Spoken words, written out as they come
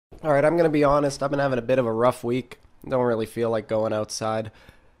Alright, I'm gonna be honest, I've been having a bit of a rough week. Don't really feel like going outside.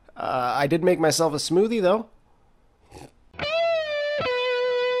 I did make myself a smoothie, though.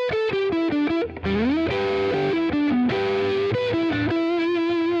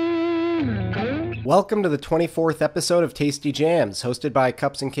 Welcome to the 24th episode of Tasty Jams, hosted by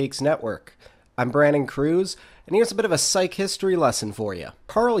Cups and Cakes Network. I'm Brandon Cruz, and here's a bit of a psych history lesson for you.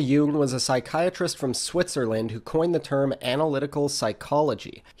 Carl Jung was a psychiatrist from Switzerland who coined the term analytical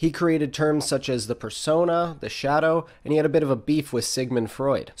psychology. He created terms such as the persona, the shadow, and he had a bit of a beef with Sigmund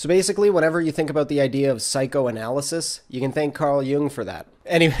Freud. So basically, whenever you think about the idea of psychoanalysis, you can thank Carl Jung for that.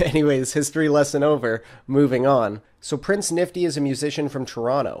 Anyways, history lesson over, moving on. So Prince Nifty is a musician from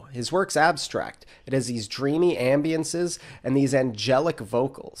Toronto. His work's abstract. It has these dreamy ambiances and these angelic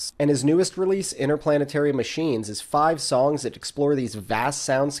vocals. And his newest release, Interplanetary Machines, is 5 songs that explore these vast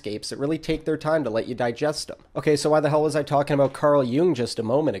soundscapes that really take their time to let you digest them. Okay, so why the hell was I talking about Carl Jung just a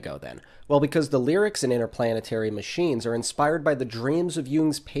moment ago then? Well, because the lyrics in Interplanetary Machines are inspired by the dreams of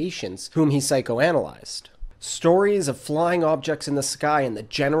Jung's patients, whom he psychoanalyzed. Stories of flying objects in the sky and the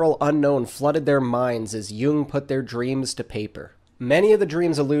general unknown flooded their minds as Jung put their dreams to paper. Many of the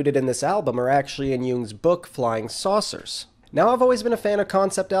dreams alluded in this album are actually in Jung's book, Flying Saucers. Now, I've always been a fan of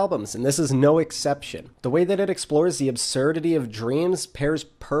concept albums, and this is no exception. The way that it explores the absurdity of dreams pairs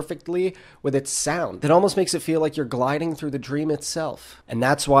perfectly with its sound. It almost makes it feel like you're gliding through the dream itself. And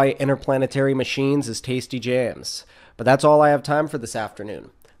that's why Interplanetary Machines is Tasty Jams. But that's all I have time for this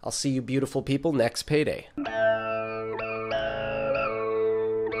afternoon. I'll see you beautiful people next payday.